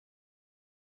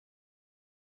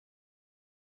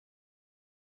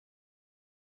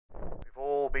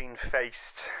been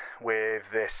faced with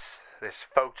this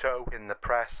photo in the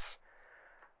press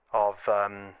of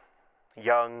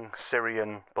young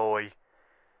Syrian boy.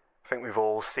 I think we've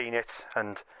all seen it,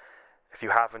 and if you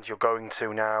haven't, you're going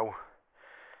to now.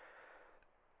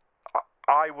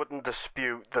 I wouldn't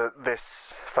dispute that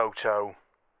this photo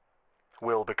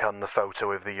will become the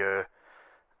photo of the year,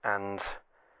 and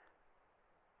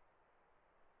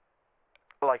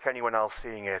like anyone else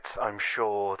seeing it, I'm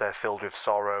sure they're filled with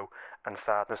sorrow and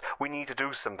sadness. We need to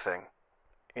do something.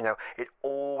 You know, it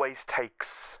always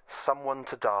takes someone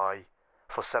to die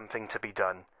for something to be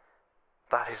done.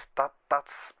 That is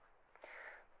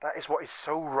what is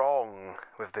so wrong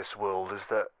with this world, is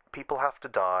that people have to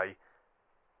die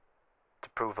to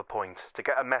prove a point, to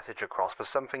get a message across, for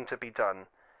something to be done.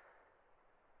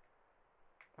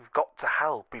 We've got to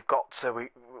help.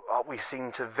 We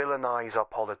seem to villainize our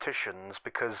politicians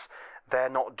because they're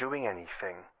not doing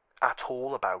anything at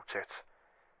all about it.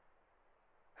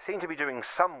 They seem to be doing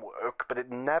some work, but it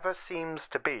never seems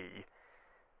to be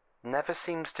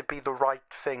the right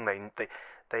thing.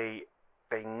 They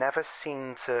never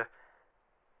seem to.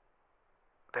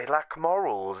 They lack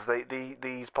morals.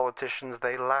 These politicians,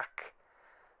 they've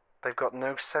got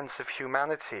no sense of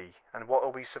humanity. And what are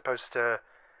we supposed to?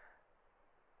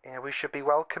 You know, we should be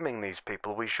welcoming these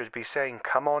people. We should be saying,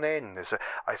 "Come on in." It's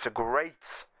a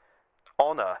great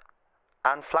honour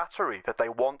and flattery that they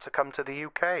want to come to the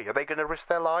UK. Are they going to risk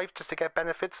their lives just to get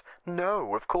benefits?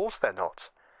 No, of course they're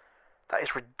not. That is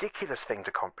a ridiculous thing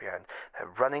to comprehend. They're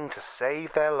running to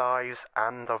save their lives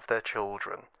and of their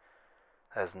children.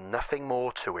 There's nothing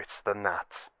more to it than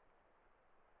that.